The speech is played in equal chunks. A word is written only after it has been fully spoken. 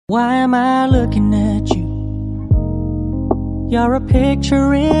Why am I looking at you? You're a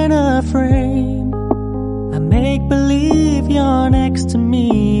picture in a frame. I make believe you're next to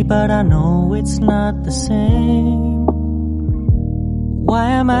me, but I know it's not the same.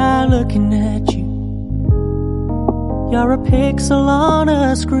 Why am I looking at you? You're a pixel on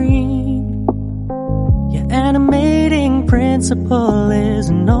a screen. Your animating principle is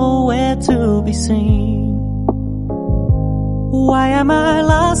nowhere to be seen. Why am I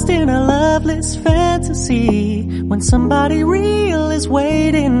lost in a loveless fantasy when somebody real is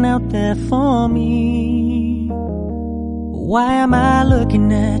waiting out there for me? Why am I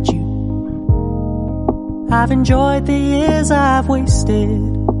looking at you? I've enjoyed the years I've wasted,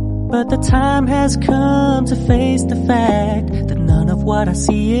 but the time has come to face the fact that none of what I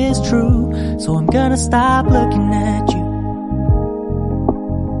see is true. So I'm gonna stop looking at you.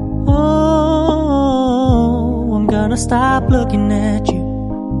 Oh, I'm gonna stop looking at you.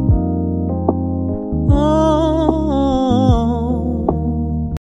 Oh.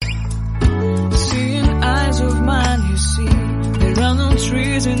 Seeing eyes of mine, you see, there are no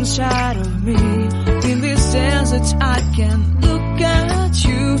trees inside of me. In this desert I can look at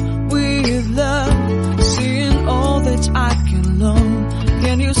you with love, seeing all that I can learn.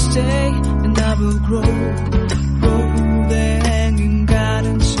 Can you stay and I will grow?